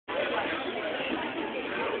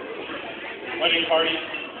wedding party.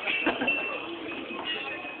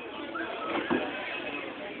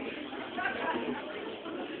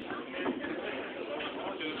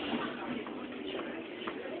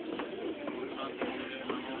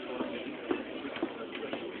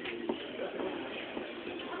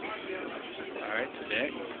 All right, today.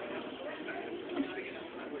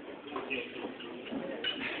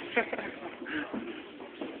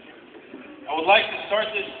 I would like to start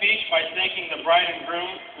this speech by thanking the bride and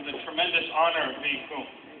groom for the tremendous honor of being cool.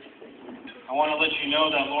 I want to let you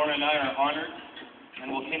know that Lauren and I are honored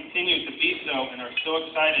and will continue to be so and are so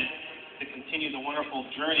excited to continue the wonderful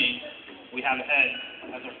journey we have ahead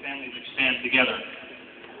as our families expand together.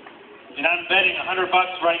 And I'm betting $100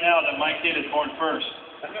 right now that my kid is born first.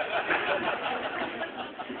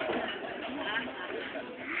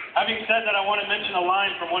 Having said that, I want to mention a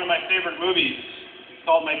line from one of my favorite movies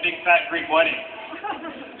called My Big Fat Greek Wedding.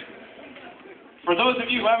 For those of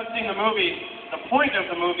you who haven't seen the movie, the point of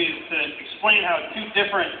the movie is to explain how two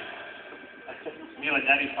different... Mila,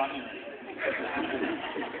 Daddy's talking right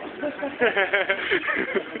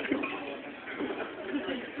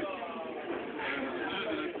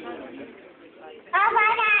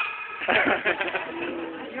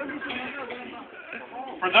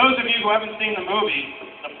For those of you who haven't seen the movie,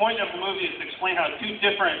 the point of the movie is to explain how two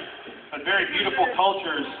different but very beautiful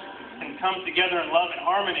cultures can come together in love and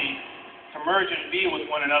harmony to merge and be with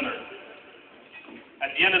one another.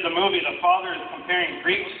 At the end of the movie, the father is comparing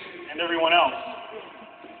Greeks and everyone else.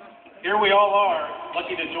 Here we all are,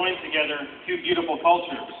 lucky to join together two beautiful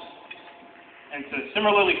cultures. And to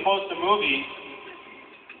similarly quote the movie,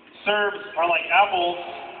 Serbs are like apples,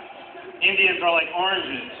 Indians are like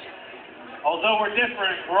oranges. Although we're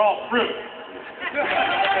different, we're all fruit.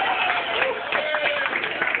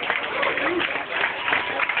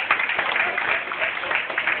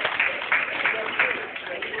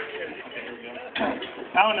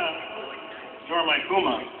 Pauna, you're my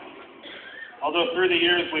kuma. Although through the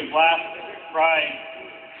years we've laughed, cried,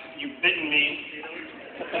 you've bitten me,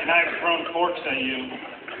 and I've thrown forks at you.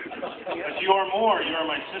 But you are more, you are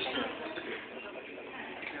my sister.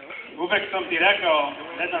 Uvek sam ti rekao,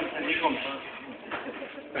 ne dam se nikom.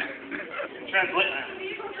 In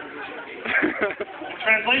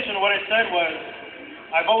translation, what I said was,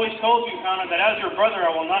 I've always told you, Pauna, that as your brother I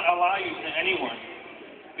will not allow you to anyone,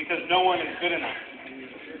 because no one is good enough.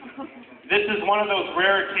 This is one of those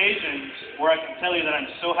rare occasions where I can tell you that I'm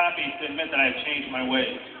so happy to admit that I have changed my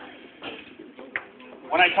ways.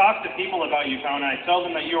 When I talk to people about you, Pauna, I tell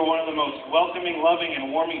them that you are one of the most welcoming, loving,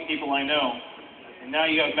 and warming people I know. And now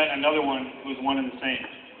you have met another one who is one and the same.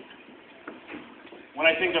 When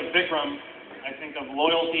I think of Vikram, I think of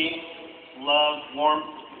loyalty, love, warmth,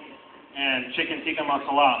 and chicken tikka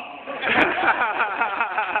masala.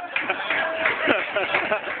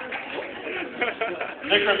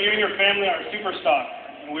 Vikram, you and your family are a superstar,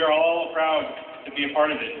 and we are all proud to be a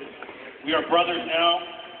part of it. We are brothers now,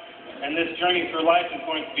 and this journey through life is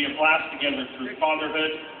going to be a blast together through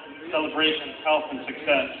fatherhood, celebrations, health, and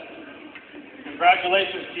success.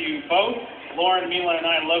 Congratulations to you both. Lauren, Milan, and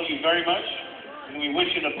I love you very much, and we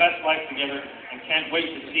wish you the best life together, and can't wait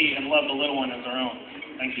to see and love the little one as our own.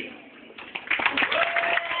 Thank you.